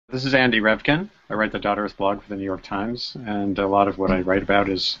This is Andy Revkin. I write the .Earth blog for the New York Times, and a lot of what I write about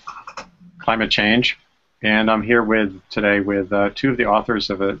is climate change. And I'm here today with two of the authors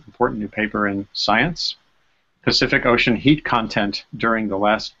of an important new paper in Science, Pacific Ocean Heat Content During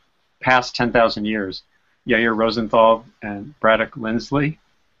the Past 10,000 Years, Yair Rosenthal and Braddock Lindsley.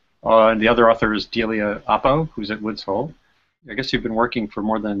 And the other author is Delia Oppo, who's at Woods Hole. I guess you've been working for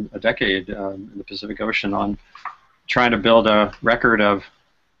more than a decade in the Pacific Ocean on trying to build a record of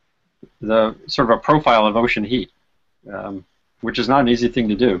the sort of a profile of ocean heat, which is not an easy thing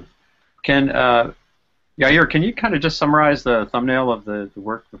to do. Yair, can you kind of just summarize the thumbnail of the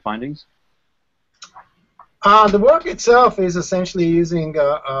work, the findings? The work itself is essentially using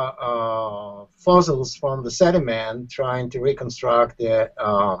fossils from the sediment, trying to reconstruct the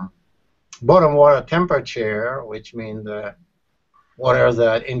bottom water temperature, which means the water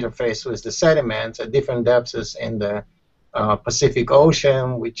that interface with the sediments at different depths in the Pacific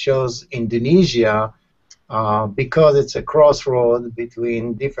Ocean, which shows Indonesia, because it's a crossroad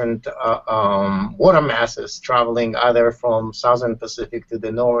between different water masses traveling either from southern Pacific to the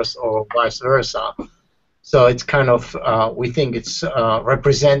north or vice versa. So it's kind of, we think it's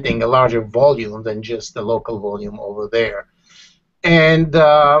representing a larger volume than just the local volume over there.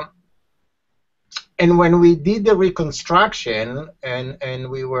 And when we did the reconstruction, and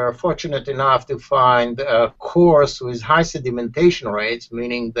we were fortunate enough to find cores with high sedimentation rates,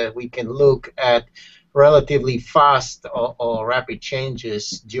 meaning that we can look at relatively fast or rapid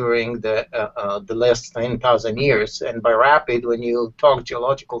changes during the last 10,000 years. And by rapid, when you talk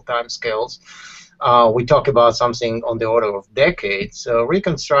geological timescales, we talk about something on the order of decades. So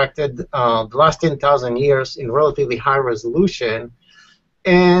reconstructed the last 10,000 years in relatively high resolution.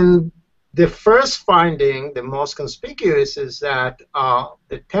 And the first finding, the most conspicuous, is that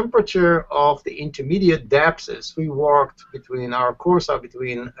the temperature of the intermediate depths, we worked between, our cores are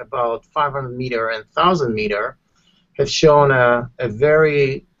between about 500 meter and 1,000 meter, have shown a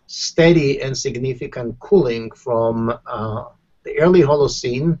very steady and significant cooling from the early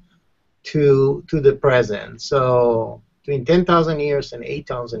Holocene to the present. So between 10,000 years and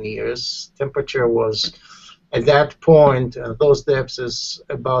 8,000 years, temperature was, at that point, those depths is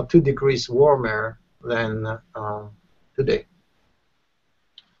about 2 degrees warmer than today.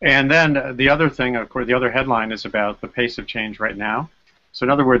 And then the other thing, of course, the other headline is about the pace of change right now. So in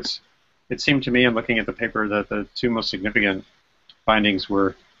other words, it seemed to me in looking at the paper that the two most significant findings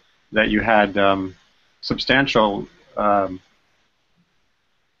were that you had substantial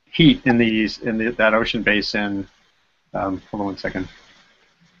heat in that ocean basin. Hold on one second.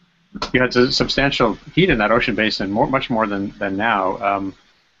 You had substantial heat in that ocean basin, much more than now,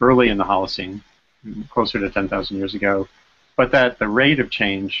 early in the Holocene, closer to 10,000 years ago, but that the rate of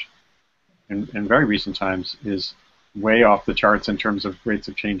change in very recent times is way off the charts in terms of rates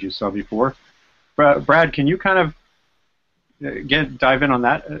of change you saw before. Brad, can you kind of dive in on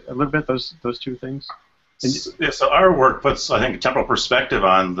that a little bit, those two things? Yeah, so our work puts, I think, a temporal perspective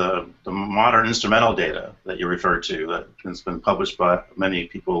on the modern instrumental data that you referred to that has been published by many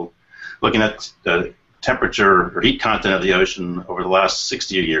people looking at the temperature or heat content of the ocean over the last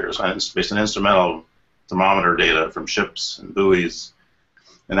 60 years. It's based on instrumental thermometer data from ships and buoys,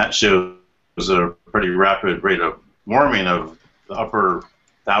 and that shows a pretty rapid rate of warming of the upper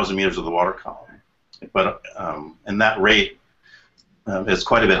 1,000 meters of the water column. But and that rate is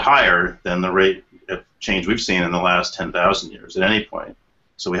quite a bit higher than the rate of change we've seen in the last 10,000 years at any point.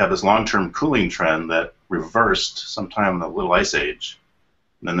 So we have this long-term cooling trend that reversed sometime in the Little Ice Age.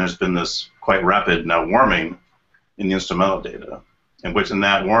 And then there's been this quite rapid now warming in the instrumental data, in which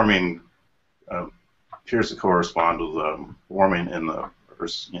that warming appears to correspond with warming in the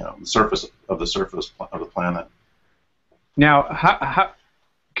surface of the planet. Now,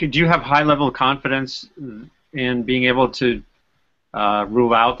 could you have high-level confidence in being able to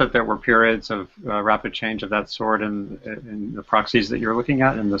rule out that there were periods of rapid change of that sort in the proxies that you're looking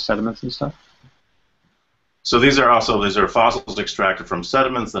at, in the sediments and stuff? So these are fossils extracted from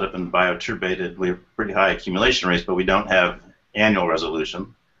sediments that have been bioturbated. We have pretty high accumulation rates, but we don't have annual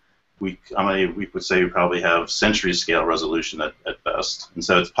resolution. We would say we probably have century scale resolution at best. And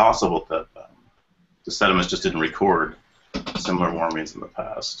so it's possible that the sediments just didn't record similar warmings in the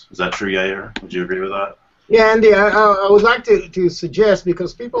past. Is that true, Yair? Would you agree with that? Yeah, Andy, I would like to suggest,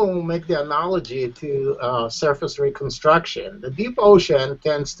 because people make the analogy to surface reconstruction. The deep ocean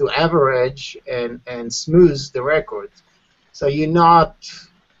tends to average and smooth the records. So you're not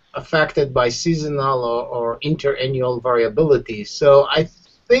affected by seasonal or interannual variability. So I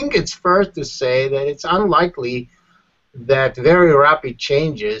think it's fair to say that it's unlikely that very rapid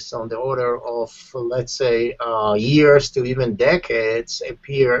changes on the order of, let's say, years to even decades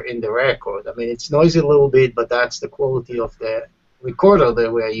appear in the record. I mean, it's noisy a little bit, but that's the quality of the recorder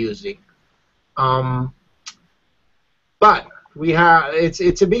that we're using. But we have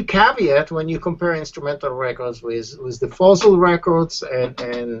it's a big caveat when you compare instrumental records with the fossil records,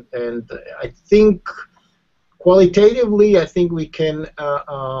 and I think qualitatively, I think we can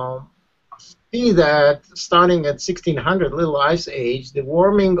see that starting at 1600, Little Ice Age, the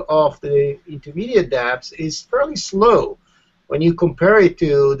warming of the intermediate depths is fairly slow when you compare it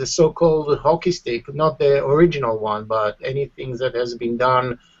to the so-called hockey stick, not the original one, but anything that has been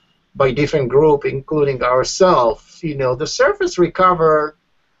done by different groups, including ourselves. You know, the surface recovered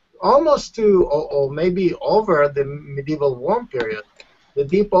almost to, or maybe over the medieval warm period. The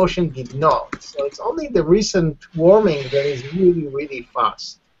deep ocean did not. So it's only the recent warming that is really, really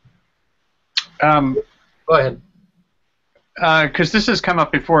fast. Go ahead. Because this has come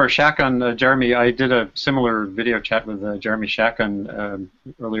up before, Shakun, Jeremy, I did a similar video chat with Jeremy Shakun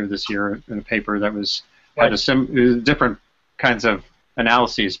earlier this year in a paper that had different kinds of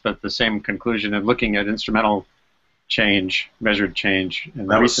analyses, but the same conclusion of looking at instrumental change, measured change in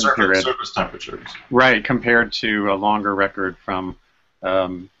the recent period. Surface temperatures. Right, compared to a longer record from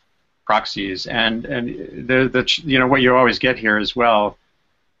proxies, and you know what you always get here as well.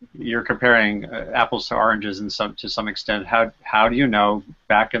 You're comparing apples to oranges to some extent. How do you know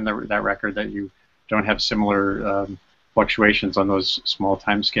back in that record that you don't have similar fluctuations on those small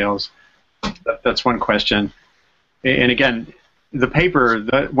time scales? That's one question. And again, the paper,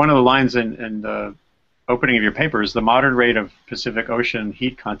 one of the lines in the opening of your paper is the modern rate of Pacific Ocean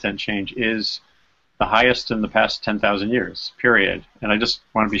heat content change is the highest in the past 10,000 years, period. And I just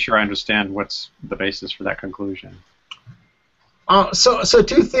want to be sure I understand what's the basis for that conclusion. So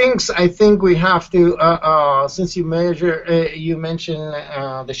two things I think we have to, since you mentioned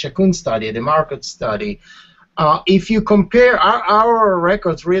the Shakun study, the market study. If you compare, our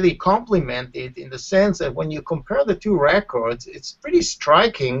records really complement it in the sense that when you compare the two records, it's pretty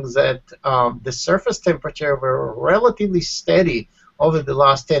striking that the surface temperature were relatively steady over the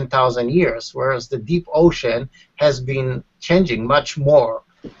last 10,000 years, whereas the deep ocean has been changing much more.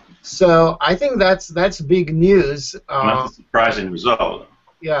 So I think that's big news. That's a surprising result.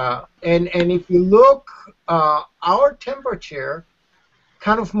 Yeah, and if you look, our temperature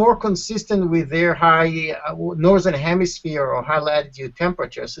kind of more consistent with their high Northern Hemisphere or high latitude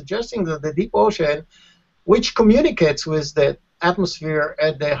temperature, suggesting that the deep ocean, which communicates with the atmosphere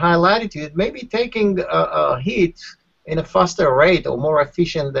at the high latitude, may be taking heat in a faster rate or more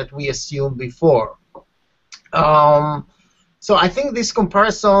efficient than we assumed before. So I think this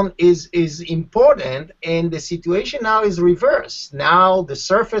comparison is important, and the situation now is reversed. Now the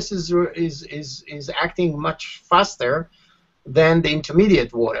surface is acting much faster than the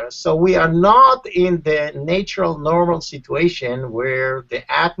intermediate water. So we are not in the natural normal situation where the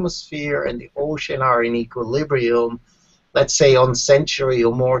atmosphere and the ocean are in equilibrium, let's say on century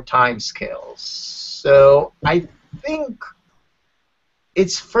or more time scales. So I think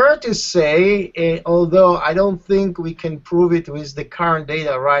it's fair to say, although I don't think we can prove it with the current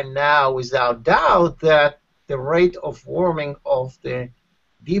data right now without doubt, that the rate of warming of the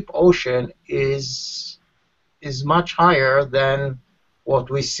deep ocean is much higher than what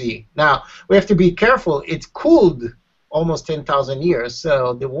we see. Now, we have to be careful. It cooled almost 10,000 years,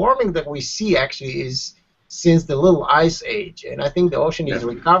 so the warming that we see actually is since the Little Ice Age, and I think the ocean is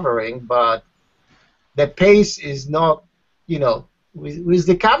recovering, but the pace is not, you know, with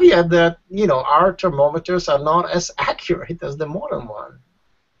the caveat that, you know, our thermometers are not as accurate as the modern one.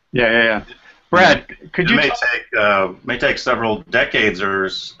 Yeah. Brad, could you? It may take several decades or a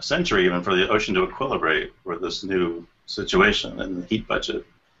century even for the ocean to equilibrate for this new situation and the heat budget.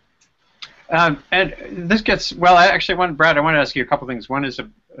 And this gets, well, Brad, I want to ask you a couple things. One is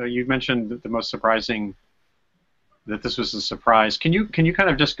you mentioned the most surprising, that this was a surprise. Can you kind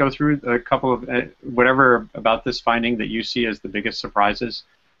of just go through a couple of whatever about this finding that you see as the biggest surprises?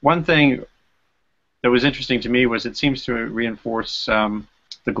 One thing that was interesting to me was it seems to reinforce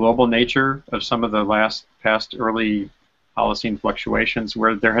the global nature of some of the past early Holocene fluctuations,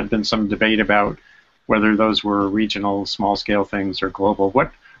 where there had been some debate about whether those were regional, small-scale things or global.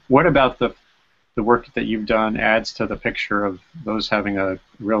 What about the work that you've done adds to the picture of those having a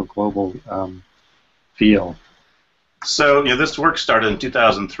real global feel? So, this work started in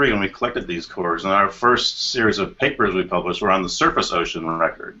 2003 when we collected these cores, and our first series of papers we published were on the surface ocean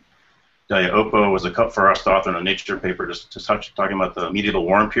record. Dalia Oppo was a first author in a Nature paper just talking about the medieval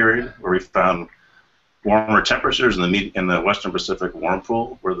warm period, where we found warmer temperatures in the Western Pacific warm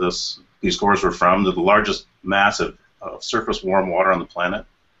pool, where these cores were from. The largest massive of surface warm water on the planet,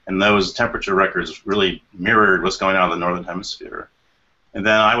 and those temperature records really mirrored what's going on in the Northern Hemisphere. And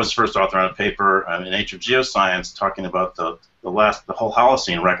then I was first author on a paper in Nature of Geoscience talking about the whole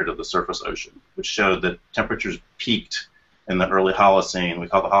Holocene record of the surface ocean, which showed that temperatures peaked in the early Holocene. We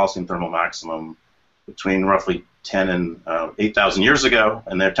call the Holocene thermal maximum between roughly 10 and 8,000 years ago,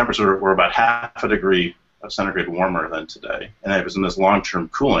 and their temperatures were about half a degree of centigrade warmer than today, and it was in this long-term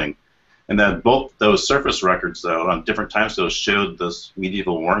cooling. And then both those surface records, though, on different time scales showed this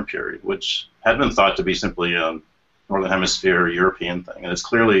medieval warm period, which had been thought to be simply a Northern Hemisphere European thing, and it's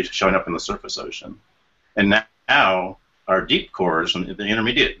clearly showing up in the surface ocean. And now our deep cores, and the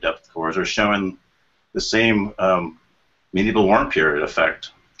intermediate depth cores, are showing the same medieval warm period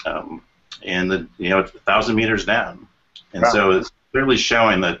effect, and 1,000 meters down. And Wow. so it's clearly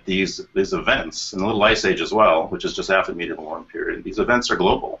showing that these events, and the Little Ice Age as well, which is just after the medieval warm period, these events are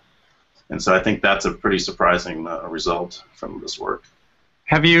global. And so I think that's a pretty surprising result from this work.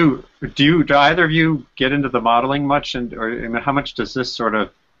 Do either of you get into the modeling much, or how much does this sort of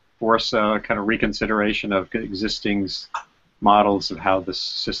force a kind of reconsideration of existing models of how the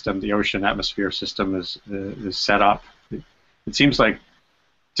system, the ocean atmosphere system, is set up? It seems like,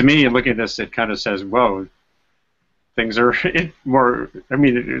 to me, looking at this, it kind of says, "Whoa, things are more." I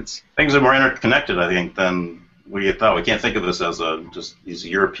mean, things are more interconnected, I think, than we had thought. We can't think of this as just these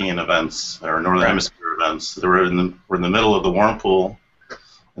European events or Northern Hemisphere events. We're in the middle of the warm pool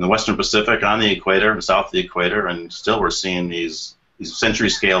in the Western Pacific, on the equator, and south of the equator, and still we're seeing these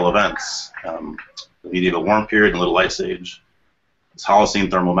century-scale events. The medieval warm period and Little Ice Age. This Holocene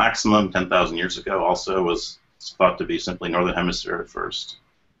thermal maximum 10,000 years ago also was thought to be simply Northern Hemisphere at first.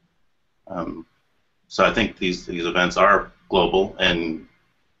 So I think these events are global, and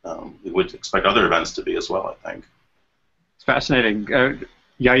we would expect other events to be as well, I think. it's fascinating.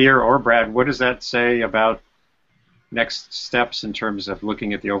 Yair or Brad, what does that say about next steps in terms of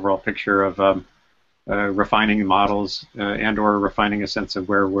looking at the overall picture of refining models and/or refining a sense of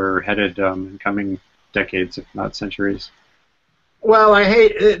where we're headed in coming decades, if not centuries? Well,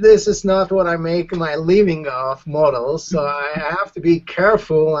 this is not what I make my living off, models, so I have to be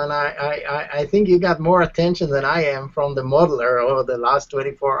careful, and I think you got more attention than I am from the modeler over the last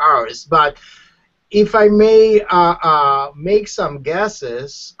 24 hours. But if I may make some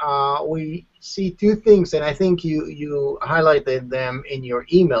guesses, we see two things, and I think you highlighted them in your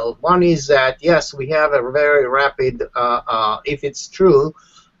email. One is that, yes, we have a very rapid, if it's true,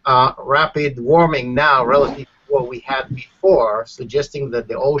 rapid warming now relative what we had before, suggesting that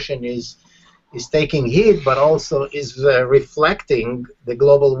the ocean is taking heat, but also is reflecting the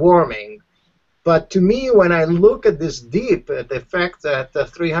global warming. But to me, when I look at this deep, the fact that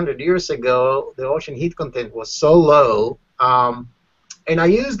 300 years ago the ocean heat content was so low, and I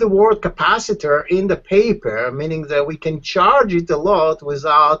use the word capacitor in the paper, meaning that we can charge it a lot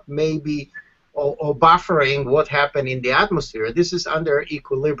without maybe or buffering what happened in the atmosphere. This is under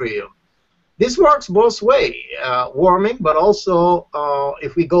equilibrium. This works both ways, warming, but also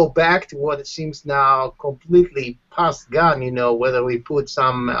if we go back to what it seems now completely past gone, whether we put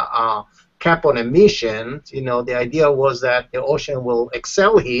some cap on emissions, the idea was that the ocean will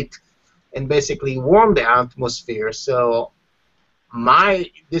expel heat and basically warm the atmosphere. So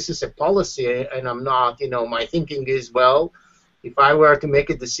this is a policy, and I'm not, my thinking is, well, if I were to make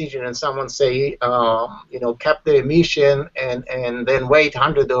a decision and someone say, cap the emission and then wait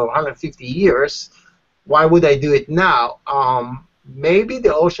 100 or 150 years, why would I do it now? Maybe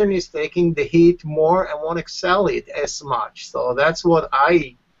the ocean is taking the heat more and won't excel it as much. So that's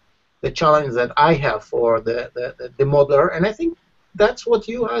the challenge that I have for the modeler, and I think that's what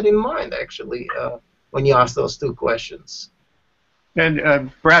you had in mind actually when you asked those two questions.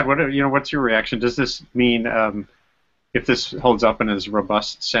 And Brad, what's your reaction? Does this mean if this holds up in its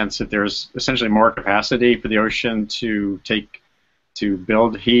robust sense, that there's essentially more capacity for the ocean to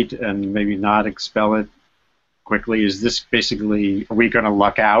build heat and maybe not expel it quickly? Is this basically, are we going to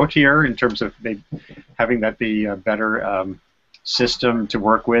luck out here in terms of maybe having that be a better system to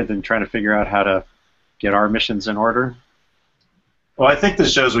work with and trying to figure out how to get our emissions in order? Well, I think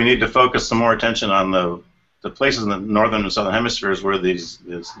this shows we need to focus some more attention on the places in the northern and southern hemispheres where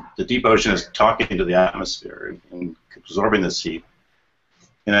the deep ocean is talking to the atmosphere and absorbing this heat.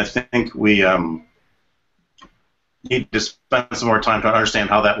 And I think we need to spend some more time to understand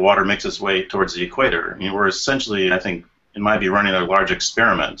how that water makes its way towards the equator. We're essentially, I think, it might be running a large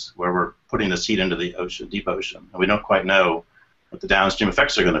experiment where we're putting this heat into the ocean, deep ocean, and we don't quite know what the downstream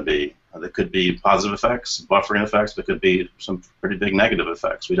effects are going to be. There could be positive effects, buffering effects, but could be some pretty big negative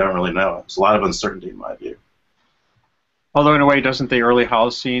effects. We don't really know. There's a lot of uncertainty in my view. Although in a way, doesn't the early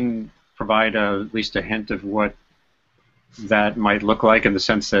Holocene provide at least a hint of what that might look like, in the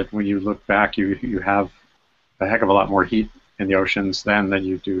sense that when you look back, you have a heck of a lot more heat in the oceans then than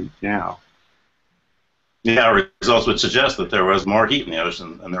you do now. Yeah, results would suggest that there was more heat in the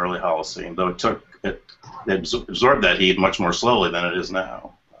ocean in the early Holocene, though it absorbed that heat much more slowly than it is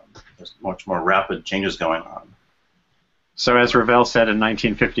now. There's much more rapid changes going on. So as Ravel said in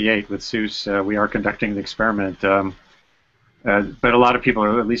 1958 with Seuss, we are conducting an experiment. But a lot of people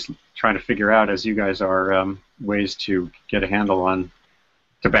are at least trying to figure out, as you guys are, ways to get a handle on,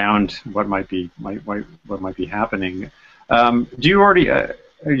 to bound what might be happening. Do you already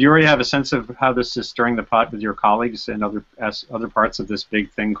have a sense of how this is stirring the pot with your colleagues and other parts of this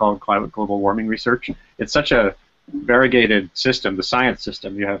big thing called global warming research? It's such a variegated system, the science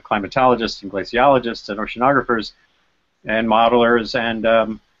system. You have climatologists and glaciologists and oceanographers and modelers,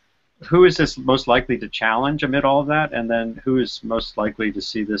 and who is this most likely to challenge amid all of that? And then who is most likely to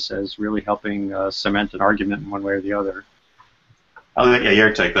see this as really helping cement an argument in one way or the other? I'll let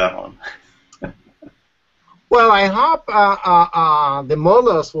Yair take that one. Well, I hope the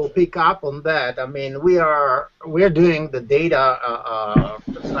modelers will pick up on that. I mean, we're doing the data,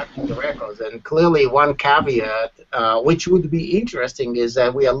 constructing the records, and clearly one caveat, which would be interesting, is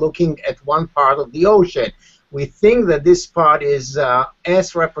that we are looking at one part of the ocean. We think that this part is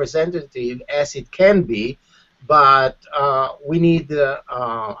as representative as it can be, but we need,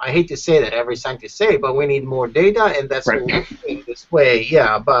 I hate to say that, every scientist say, but we need more data, and that's right. what we're doing this way.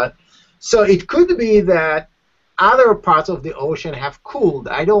 Yeah, but so it could be that other parts of the ocean have cooled.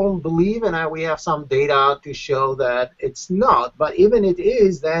 I don't believe, and we have some data to show that it's not. But even it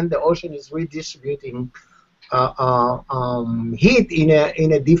is, then the ocean is redistributing heat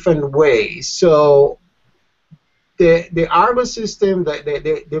in a different way. So the Argus system,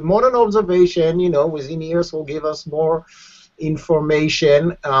 the modern observation, within years will give us more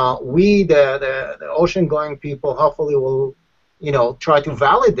information. We, the ocean-going people, hopefully will try to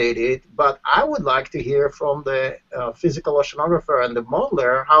validate it, but I would like to hear from the physical oceanographer and the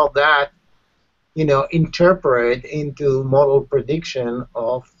modeler how that, interpret into model prediction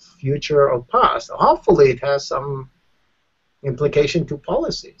of future or past. Hopefully it has some implication to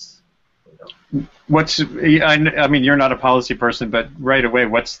policies. I mean, you're not a policy person, but right away,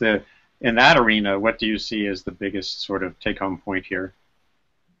 in that arena, what do you see as the biggest sort of take-home point here?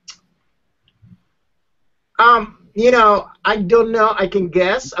 I don't know. I can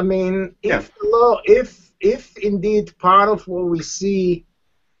guess. I mean, if indeed part of what we see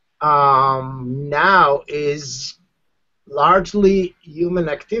now is largely human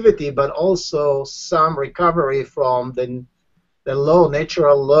activity, but also some recovery from the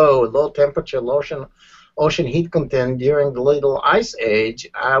natural low temperature, ocean heat content during the Little Ice Age,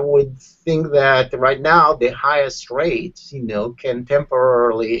 I would think that right now the highest rates, can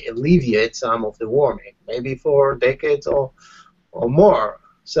temporarily alleviate some of the warming, maybe for decades or more.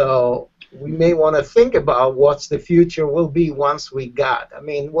 So we may want to think about what the future will be once we got. I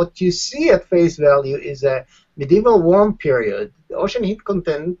mean, what you see at face value is a medieval warm period. The ocean heat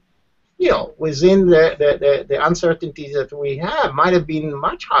content, within the uncertainties that we have, might have been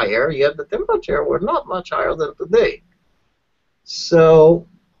much higher, yet the temperature were not much higher than today. So,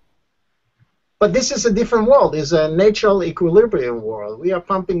 but this is a different world. It's a natural equilibrium world. We are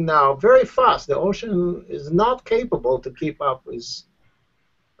pumping now very fast. The ocean is not capable to keep up with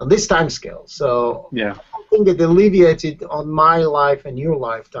on this time scale. So yeah. I think it alleviates it on my life and your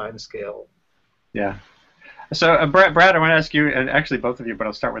lifetime scale. Yeah. So, Brad, I want to ask you, and actually both of you, but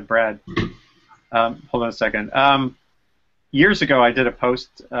I'll start with Brad. Hold on a second. Years ago, I did a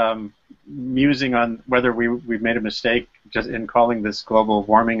post musing on whether we've made a mistake just in calling this global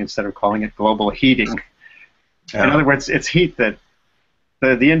warming instead of calling it global heating. Yeah. In other words, it's heat that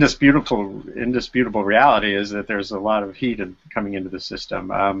the indisputable reality is that there's a lot of heat coming into the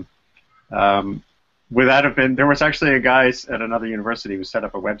system. Would that have been? There was actually a guy at another university who set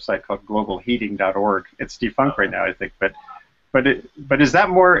up a website called globalheating.org. It's defunct right now, I think. But is that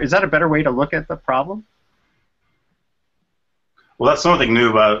a better way to look at the problem? Well, that's something new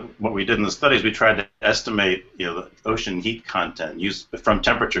about what we did in the studies. We tried to estimate, the ocean heat content used from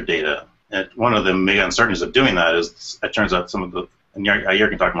temperature data. And one of the big uncertainties of doing that is, it turns out some of the, and Yair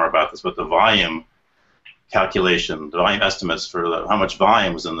can talk more about this, but the volume calculation, the volume estimates for how much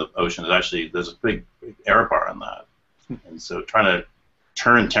volume is in the ocean is actually, there's a big error bar in that. And so trying to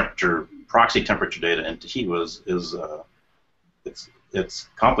turn proxy temperature data into heat it's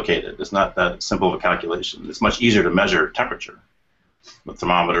complicated. It's not that simple of a calculation. It's much easier to measure temperature with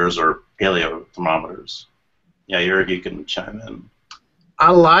thermometers or paleo thermometers. Yeah, Yair, you can chime in.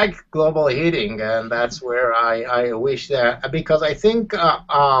 I like global heating, and that's where I wish that, because I think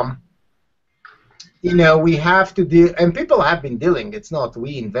we have to deal, and people have been dealing, it's not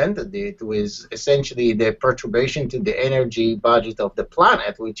we invented it, with essentially the perturbation to the energy budget of the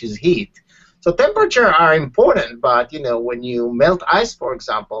planet, which is heat. So temperature are important, but when you melt ice, for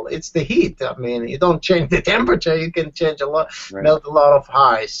example, it's the heat. I mean, you don't change the temperature, you can change a lot, Right. melt a lot of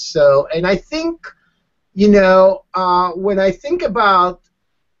ice. So, and I think, when I think about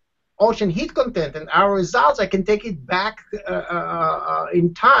ocean heat content and our results, I can take it back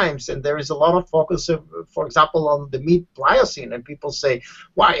in times, and there is a lot of focus, for example, on the mid-Pliocene, and people say,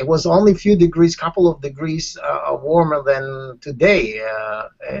 why, it was only a few degrees, couple of degrees warmer than today,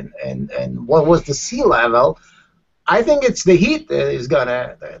 and what was the sea level? I think it's the heat that is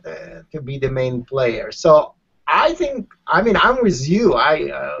gonna to be the main player. So I think, I mean, I'm with you.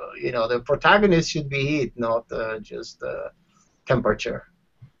 The protagonist should be heat, not just temperature.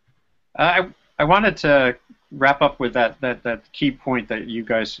 I wanted to wrap up with that key point that you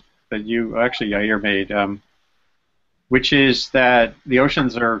actually Yair made, which is that the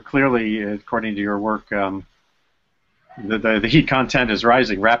oceans are clearly, according to your work, the heat content is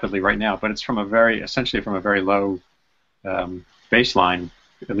rising rapidly right now, but it's essentially from a very low baseline,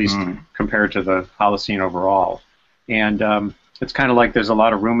 at least compared to the Holocene overall. And it's kind of like there's a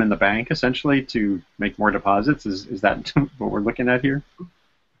lot of room in the bank, essentially, to make more deposits. Is that what we're looking at here?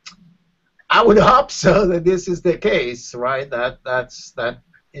 I would hope so, that this is the case, right? That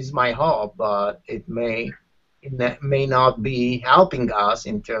is my hope, but it may not be helping us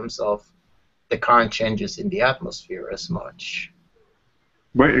in terms of the current changes in the atmosphere as much.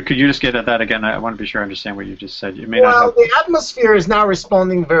 Could you just get at that again? I want to be sure I understand what you just said. It may well, not help. The atmosphere is now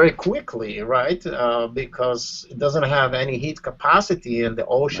responding very quickly, right? Because it doesn't have any heat capacity, and the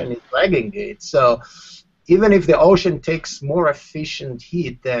ocean is lagging it. So even if the ocean takes more efficient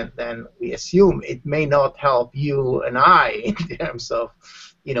heat than we assume, it may not help you and I in terms of,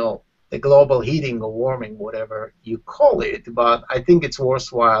 the global heating or warming, whatever you call it. But I think it's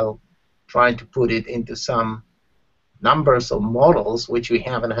worthwhile trying to put it into some numbers or models, which we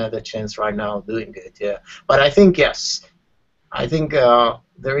haven't had a chance right now doing it. Yeah. But I think, yes, I think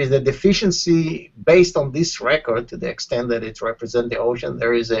there is a deficiency based on this record, to the extent that it represents the ocean.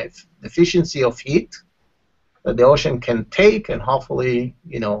 There is a deficiency of heat that the ocean can take, and hopefully,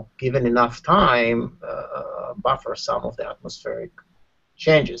 given enough time, buffer some of the atmospheric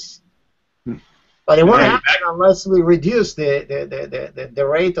changes. But it won't happen unless we reduce the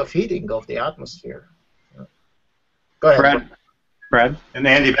rate of heating of the atmosphere. Go ahead. Brad? And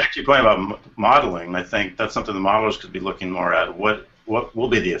Andy, back to your point about modeling, I think that's something the modelers could be looking more at. What will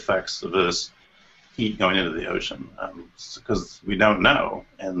be the effects of this heat going into the ocean? Because we don't know,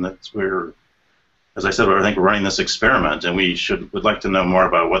 and that's where, as I said, I think we're running this experiment, and would like to know more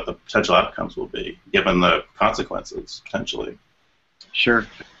about what the potential outcomes will be, given the consequences potentially. Sure.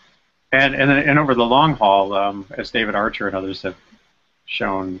 And over the long haul, as David Archer and others have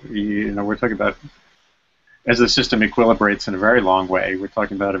shown, we're talking about, as the system equilibrates in a very long way, we're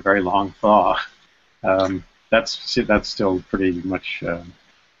talking about a very long thaw. That's still pretty much.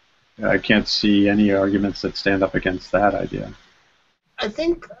 I can't see any arguments that stand up against that idea. I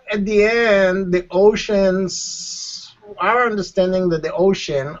think at the end, the oceans, our understanding that the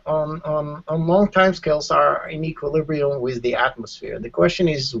ocean on long time scales are in equilibrium with the atmosphere. The question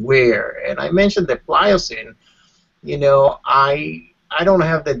is where. And I mentioned the Pliocene. I don't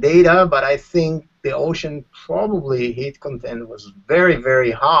have the data, but I think the ocean probably heat content was very,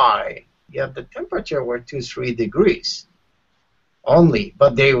 very high. Yet the temperature were 2-3 degrees only.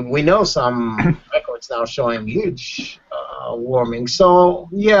 But we know some records now showing huge warming. So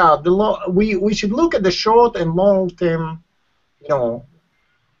yeah, we should look at the short and long term,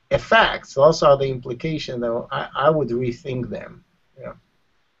 effects. Those are the implications. Though I would rethink them. Yeah.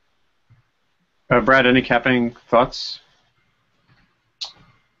 Brad, any capping thoughts?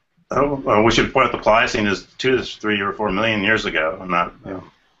 We should point out the Pliocene is 2 to 3 or 4 million years ago,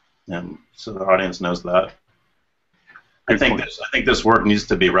 and so the audience knows that. I think this work needs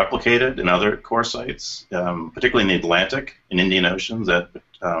to be replicated in other core sites, particularly in the Atlantic and Indian Oceans.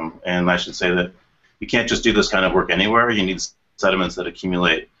 And I should say that you can't just do this kind of work anywhere. You need sediments that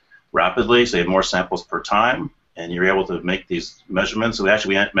accumulate rapidly, so you have more samples per time, and you're able to make these measurements. So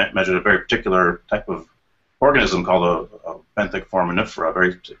we measured a very particular type of organism called a benthic foraminifera, a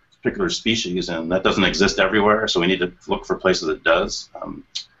very particular species, and that doesn't exist everywhere, so we need to look for places it does.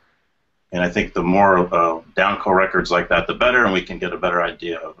 And I think the more down-core records like that, the better, and we can get a better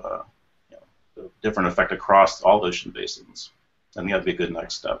idea of the different effect across all ocean basins. I think that'd be a good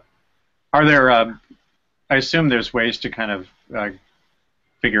next step. Are there, I assume there's ways to kind of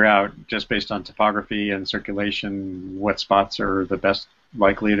figure out, just based on topography and circulation, what spots are the best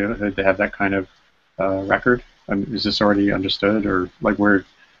likely to have that kind of record? Is this already understood, or like where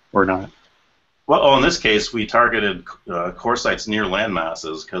or not? Well, in this case, we targeted core sites near land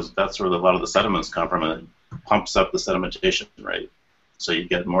masses because that's where a lot of the sediments come from, and it pumps up the sedimentation rate, so you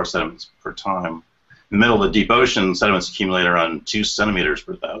get more sediments per time. In the middle of the deep ocean, sediments accumulate around 2 centimeters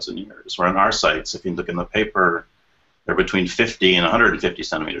per 1,000 years. Where on our sites, if you look in the paper, they're between 50 and 150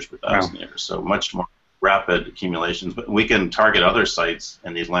 centimeters per 1,000 years, so much more rapid accumulations. But we can target other sites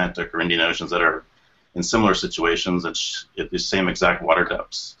in the Atlantic or Indian Oceans that are in similar situations at the same exact water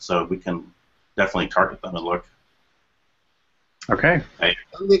depths. So we can definitely target them and look. Okay.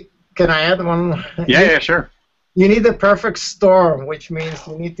 Can I add one? Yeah, sure. You need the perfect storm, which means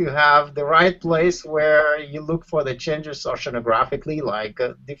you need to have the right place where you look for the changes oceanographically, like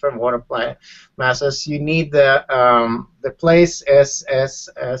different water masses. You need the place, as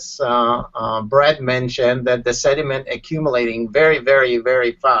Brad mentioned, that the sediment accumulating very, very,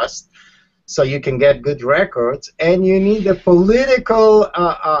 very fast, so you can get good records. And you need the political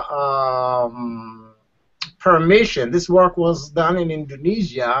permission. This work was done in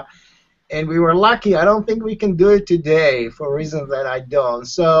Indonesia, and we were lucky. I don't think we can do it today for reasons that I don't.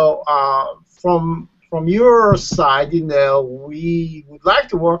 So from your side, you know, we would like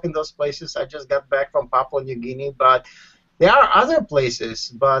to work in those places. I just got back from Papua New Guinea, but there are other places,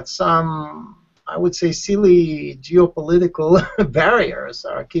 but some, I would say, silly geopolitical barriers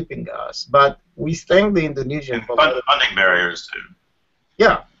are keeping us. But we thank the Indonesian funding barriers too.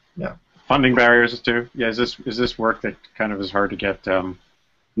 Yeah, yeah. Funding barriers too. Yeah, is this work that kind of is hard to get?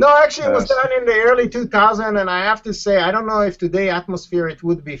 No, actually, it was done in the early 2000s, and I have to say, I don't know if today Atmosphere it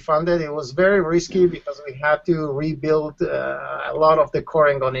would be funded. It was very risky because we had to rebuild a lot of the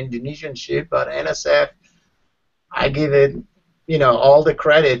coring on Indonesian ship. But NSF, I give it, you know, all the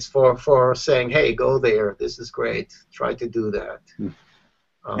credits for saying, hey, go there. This is great. Try to do that.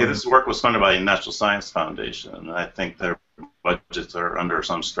 Yeah, this work was funded by the National Science Foundation, and I think their budgets are under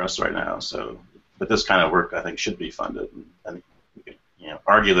some stress right now. So, but this kind of work, I think, should be funded, and we can, you know,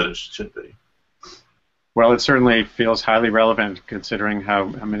 argue that it should be. Well, it certainly feels highly relevant considering how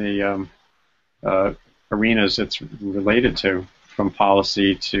many arenas it's related to, from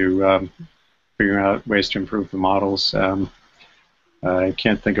policy to figuring out ways to improve the models. I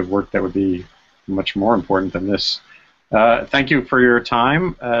can't think of work that would be much more important than this. Thank you for your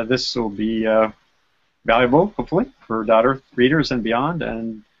time. This will be valuable, hopefully, for Daughter readers and beyond,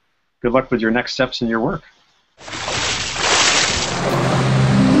 and good luck with your next steps in your work.